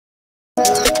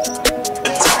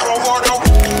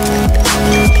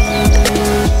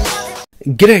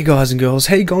G'day guys and girls,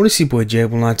 how you going? It's your boy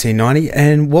Jaybull 1990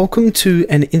 and welcome to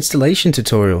an installation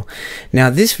tutorial. Now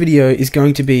this video is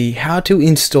going to be how to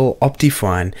install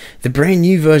Optifine, the brand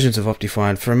new versions of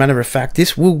Optifine. For a matter of fact,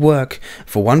 this will work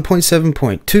for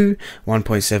 1.7.2,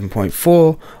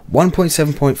 1.7.4,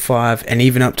 1.7.5 and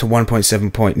even up to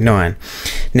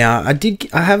 1.7.9. Now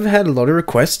I have had a lot of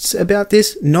requests about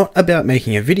this, not about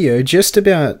making a video, just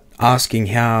about asking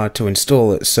how to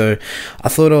install it. So I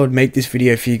thought I would make this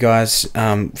video for you guys,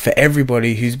 for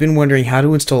everybody who's been wondering how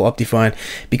to install Optifine,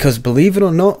 because believe it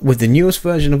or not, with the newest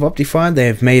version of Optifine, they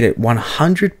have made it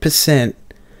 100%,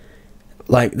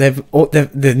 like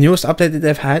the newest update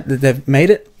that they've made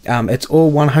it, it's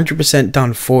all 100%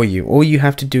 done for you. All you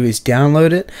have to do is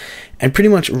download it and pretty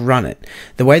much run it.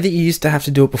 The way that you used to have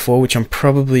to do it before, which I'm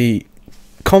probably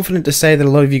confident to say that a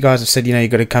lot of you guys have said, you know, you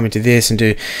got to come into this and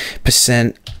do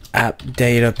 % app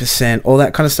data %, all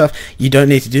that kind of stuff. You don't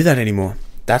need to do that anymore.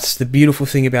 That's the beautiful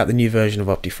thing about the new version of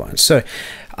Optifine. So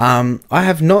I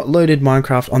have not loaded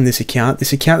Minecraft on this account.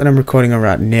 This account that I'm recording on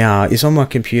right now is on my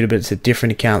computer, but it's a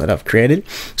different account that I've created.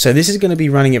 So this is going to be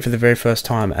running it for the very first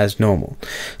time as normal.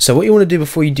 So what you want to do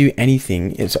before you do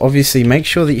anything is obviously make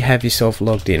sure that you have yourself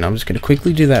logged in. I'm just going to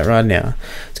quickly do that right now.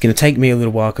 It's going to take me a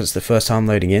little while because it's the first time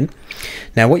loading in.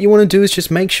 Now what you want to do is just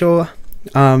make sure,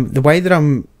 the way that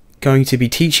I'm going to be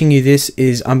teaching you this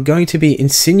is I'm going to be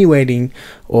insinuating,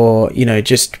 or you know,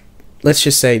 just let's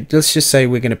just say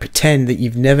we're going to pretend that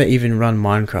you've never even run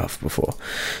Minecraft before.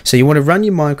 So you want to run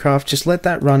your Minecraft, just let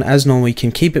that run as normal. You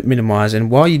can keep it minimized,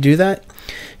 and while you do that,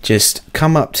 just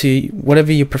come up to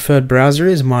whatever your preferred browser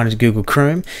is. Mine is Google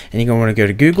Chrome, and you're going to want to go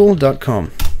to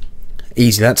google.com.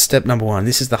 Easy, that's step number one.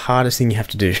 This is the hardest thing you have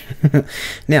to do.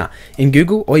 Now in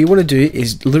Google, all you want to do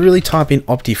is literally type in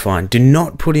Optifine. Do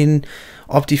not put in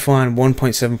Optifine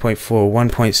 1.7.4,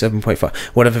 1.7.5,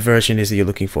 whatever version is that you're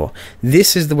looking for.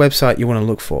 This is the website you want to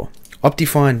look for,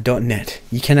 optifine.net.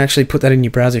 You can actually put that in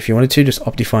your browser if you wanted to, just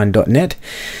optifine.net,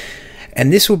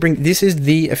 and this is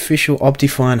the official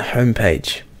Optifine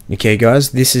homepage. Okay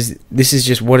guys, this is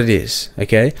just what it is.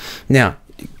 Okay, now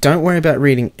don't worry about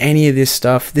reading any of this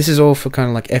stuff. This is all for kind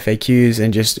of like FAQs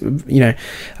and just, you know,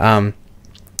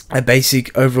 a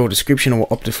basic overall description of what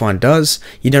Optifine does.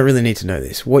 You don't really need to know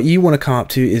this. What you want to come up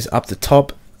to is up the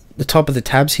top of the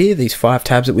tabs here, these 5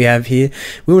 tabs that we have here.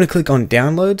 We want to click on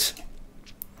downloads,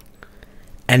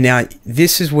 and now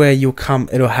this is where you'll come,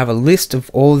 it'll have a list of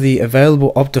all the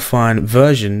available Optifine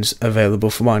versions available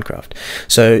for Minecraft.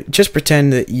 So just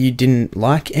pretend that you didn't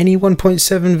like any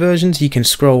 1.7 versions. You can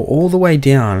scroll all the way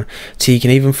down till you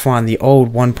can even find the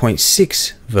old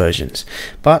 1.6 versions.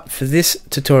 But for this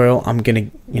tutorial, I'm gonna,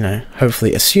 you know,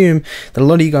 hopefully assume that a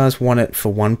lot of you guys want it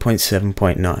for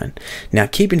 1.7.9. Now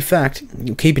keep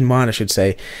in mind I should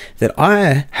say, that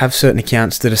I have certain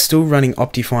accounts that are still running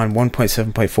Optifine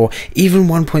 1.7.4, even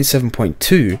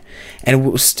 1.7.2, and it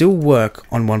will still work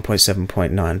on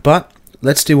 1.7.9. But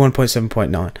let's do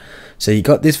 1.7.9. So you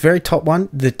got this very top one,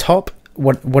 the top,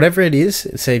 whatever it is.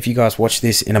 Say if you guys watch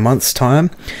this in a month's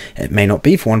time, it may not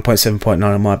be for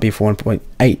 1.7.9, it might be for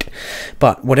 1.8,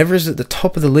 but whatever is at the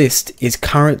top of the list is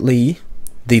currently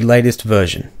the latest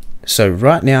version. So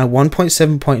right now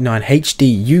 1.7.9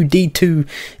 HD UD2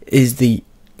 is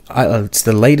it's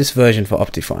the latest version for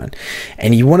Optifine,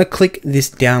 and you want to click this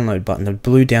download button, the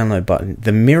blue download button.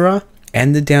 The mirror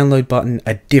and the download button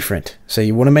are different, so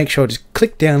you want to make sure just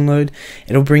click download.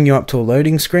 It'll bring you up to a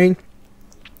loading screen.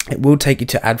 It will take you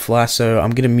to AdFly, so I'm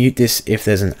going to mute this if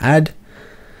there's an ad.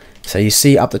 So you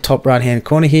see up the top right hand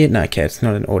corner here, no, okay, it's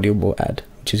not an audible ad,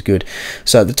 which is good.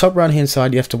 So at the top right hand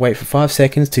side, you have to wait for 5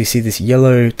 seconds till you see this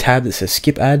yellow tab that says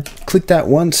skip ad. Click that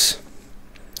once,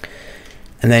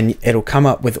 and then it'll come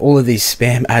up with all of these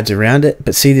spam ads around it.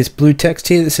 But see this blue text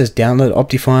here that says download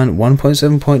Optifine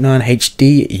 1.7.9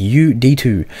 HD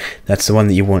UD2. That's the one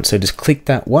that you want. So just click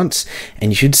that once, and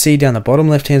you should see down the bottom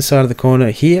left hand side of the corner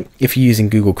here, if you're using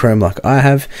Google Chrome like I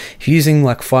have. If you're using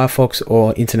like Firefox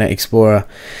or Internet Explorer,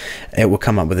 it will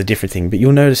come up with a different thing, but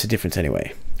you'll notice a difference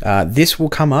anyway. This will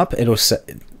come up, it'll say,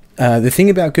 the thing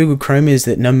about Google Chrome is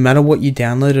that no matter what you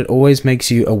download, it always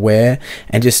makes you aware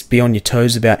and just be on your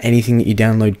toes about anything that you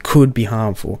download could be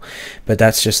harmful. But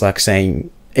that's just like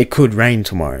saying it could rain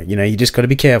tomorrow, you know, you just got to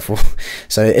be careful.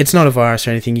 So it's not a virus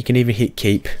or anything. You can even hit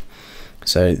keep.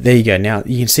 So there you go. Now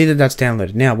you can see that that's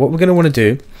downloaded. Now what we're going to want to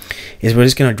do is we're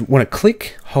just going to want to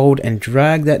click, hold and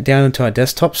drag that down into our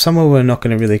desktop somewhere we're not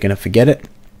going to forget it.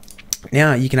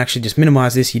 Now you can actually just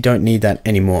minimize this. You don't need that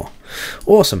anymore.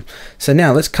 Awesome. So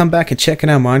now let's come back and check in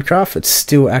our Minecraft. It's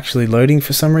still actually loading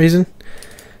for some reason.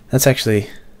 It's actually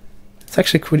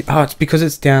it's because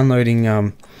it's downloading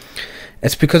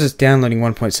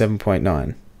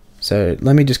 1.7.9. So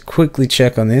let me just quickly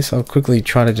check on this. I'll quickly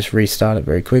try to just restart it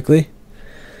very quickly.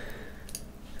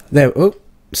 There, oh,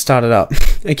 started up.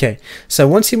 Okay, so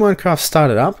once your Minecraft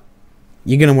started up,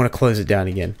 you're going to want to close it down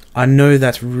again. I know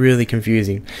that's really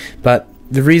confusing, but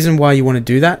the reason why you want to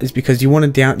do that is because you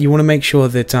want to make sure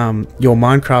that your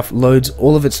Minecraft loads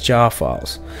all of its jar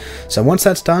files. So once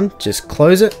that's done, just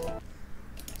close it.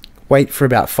 Wait for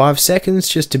about 5 seconds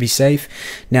just to be safe.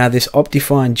 Now this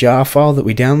Optifine jar file that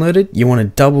we downloaded, you want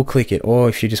to double click it, or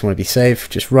if you just want to be safe,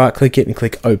 just right click it and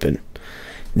click open.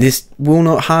 This will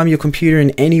not harm your computer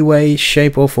in any way,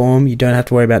 shape or form. You don't have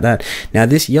to worry about that. Now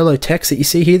this yellow text that you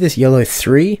see here, this yellow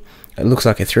 3, it looks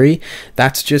like a 3,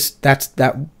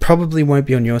 that probably won't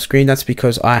be on your screen. That's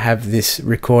because I have this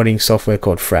recording software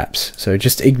called Fraps, so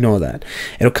just ignore that.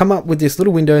 It'll come up with this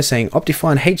little window saying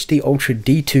Optifine HD Ultra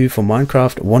D2 for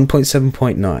Minecraft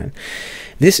 1.7.9.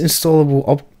 This installer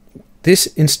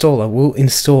will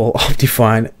install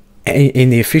Optifine in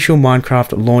the official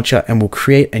Minecraft launcher and will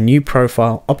create a new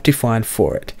profile Optifine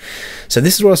for it. So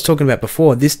this is what I was talking about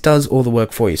before. This does all the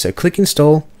work for you. So click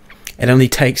install. It only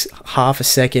takes half a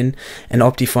second and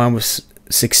Optifine was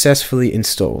successfully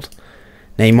installed.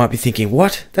 Now you might be thinking,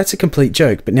 what? That's a complete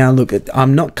joke. But now look,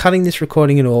 I'm not cutting this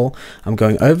recording at all. I'm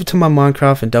going over to my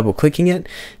Minecraft and double clicking it.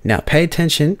 Now pay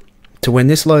attention to when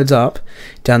this loads up.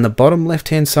 Down the bottom left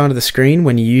hand side of the screen,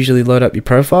 when you usually load up your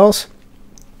profiles,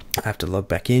 I have to log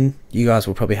back in. You guys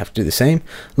will probably have to do the same.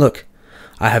 Look,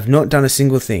 I have not done a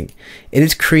single thing. It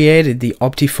has created the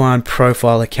Optifine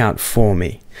profile account for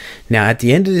me. Now at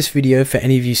the end of this video, for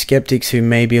any of you skeptics who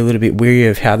may be a little bit weary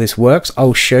of how this works,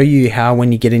 I'll show you how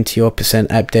when you get into your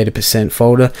 %app data %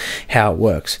 folder, how it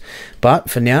works. But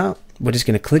for now, we're just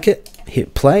going to click it,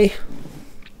 hit play,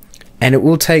 and it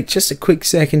will take just a quick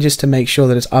second just to make sure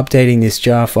that it's updating this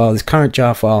jar file, this current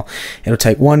jar file. It'll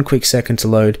take 1 quick second to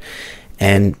load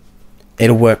and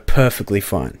it'll work perfectly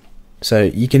fine. So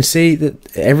you can see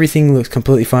that everything looks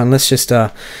completely fine. Let's just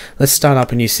let's start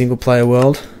up a new single player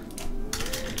world.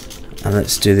 And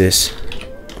let's do this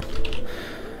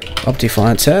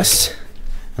Optifine test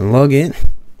and log in.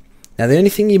 Now the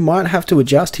only thing you might have to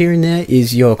adjust here and there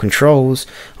is your controls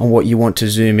on what you want to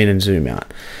zoom in and zoom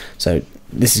out. So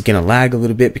this is going to lag a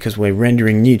little bit because we're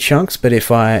rendering new chunks, but if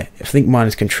I think mine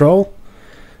is control,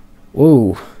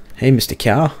 whoa, hey Mr.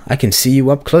 Cow, I can see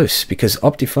you up close because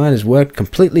Optifine has worked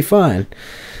completely fine.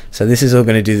 So this is all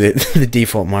going to do the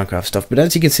default Minecraft stuff. But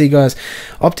as you can see guys,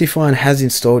 Optifine has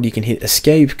installed. You can hit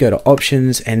escape, go to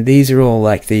options, and these are all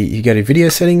like you go to video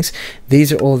settings.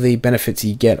 These are all the benefits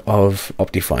you get of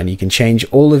Optifine. You can change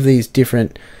all of these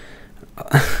different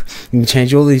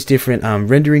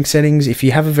rendering settings. If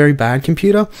you have a very bad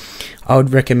computer, I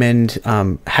would recommend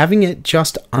having it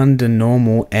just under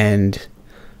normal and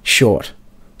short.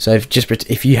 So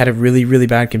if you had a really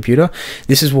bad computer,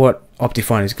 this is what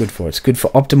Optifine is good for. It's good for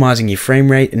optimizing your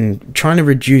frame rate and trying to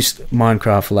reduce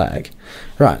Minecraft lag.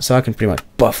 Right, so I can pretty much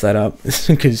buff that up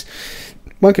because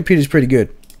my computer is pretty good.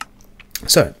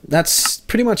 So that's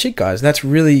pretty much it guys. That's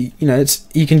really,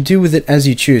 you can do with it as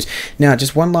you choose. Now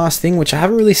just one last thing, which I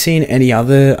haven't really seen any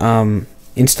other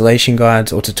installation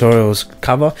guides or tutorials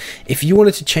cover. If you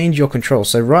wanted to change your control,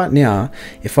 so right now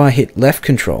if I hit left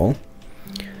control,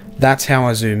 that's how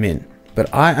I zoom in.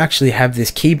 But I actually have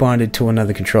this key binded to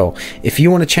another control. If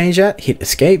you want to change that, hit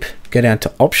escape, go down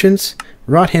to options,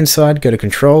 right hand side, go to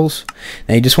controls.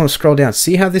 Now you just want to scroll down.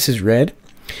 See how this is red?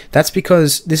 That's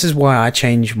because this is why I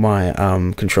change my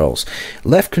controls.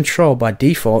 Left control by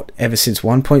default ever since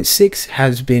 1.6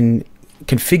 has been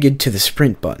configured to the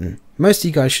sprint button. Most of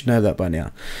you guys should know that by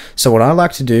now. So what I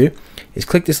like to do is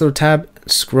click this little tab,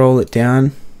 scroll it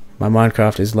down. My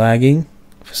Minecraft is lagging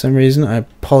for some reason. I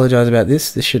apologize about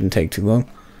this. This shouldn't take too long.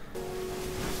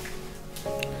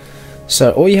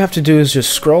 So all you have to do is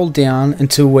just scroll down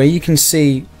until where you can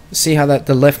see how that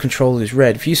the left control is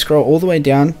red. If you scroll all the way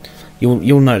down,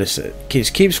 you'll notice it.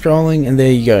 Just keep scrolling and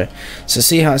there you go. So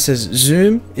see how it says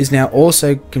zoom is now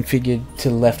also configured to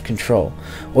left control.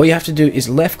 All you have to do is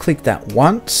left click that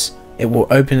once. It will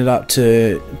open it up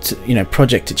to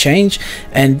project to change.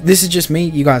 And this is just me.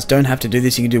 You guys don't have to do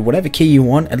this. You can do whatever key you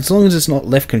want, as long as it's not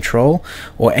left control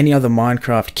or any other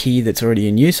Minecraft key that's already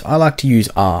in use. I like to use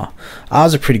R.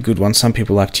 R's a pretty good one. Some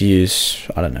people like to use,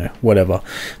 I don't know, whatever.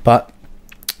 But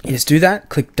you just do that,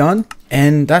 click done,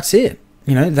 and that's it.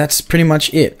 That's pretty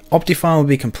much it. Optifine will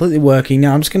be completely working.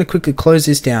 Now I'm just going to quickly close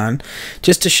this down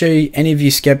just to show you any of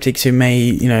you skeptics who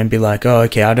may be like, oh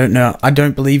okay, I don't know, I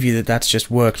don't believe you that that's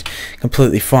just worked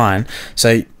completely fine.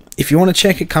 So if you want to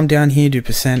check it, come down here, do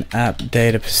 %app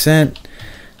data %.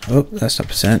 Oh, that's not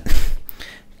 %.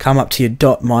 Come up to your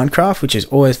 .minecraft, which is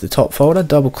always the top folder,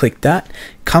 double click that,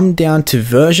 come down to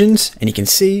versions, and you can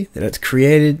see that it's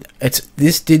created.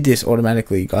 This did this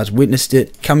automatically. You guys witnessed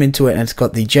it. Come into it, and it's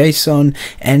got the JSON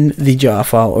and the jar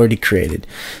file already created.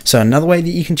 So another way that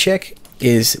you can check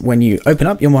is when you open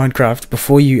up your Minecraft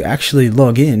before you actually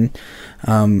log in.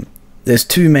 There's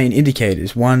two main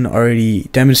indicators. One already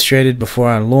demonstrated before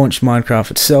I launched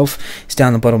Minecraft itself. It's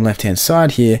down the bottom left hand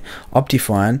side here,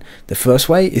 Optifine. The first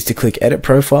way is to click edit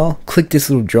profile, click this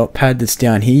little drop pad that's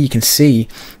down here. You can see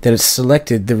that it's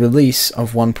selected the release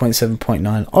of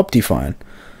 1.7.9 Optifine.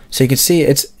 So you can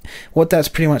see what that's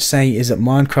pretty much saying is that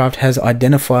Minecraft has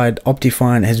identified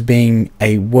Optifine as being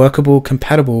a workable,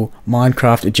 compatible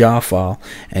Minecraft jar file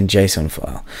and JSON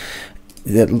file.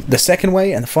 The second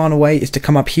way and the final way is to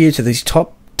come up here to these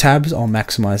top tabs. I'll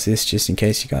maximize this just in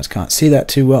case you guys can't see that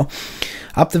too well.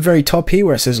 Up the very top here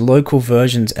where it says local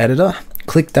versions editor,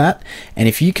 click that, and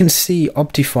if you can see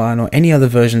Optifine or any other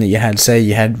version that you had, say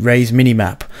you had Ray's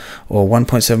minimap or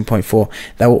 1.7.4,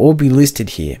 they will all be listed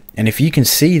here, and if you can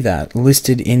see that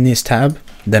listed in this tab,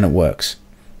 then it works.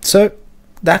 So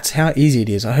that's how easy it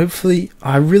is. I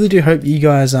really do hope you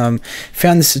guys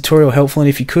found this tutorial helpful, and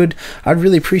if you could, I'd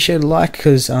really appreciate a like,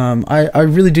 because I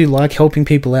really do like helping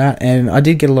people out, and I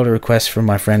did get a lot of requests from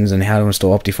my friends on how to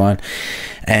install Optifine,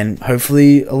 and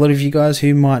hopefully a lot of you guys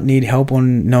who might need help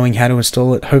on knowing how to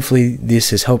install it, hopefully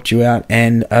this has helped you out,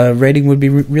 and a rating would be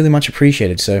really much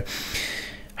appreciated. So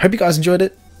hope you guys enjoyed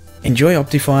it. Enjoy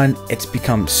Optifine. It's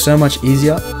become so much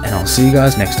easier, and I'll see you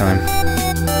guys next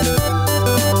time.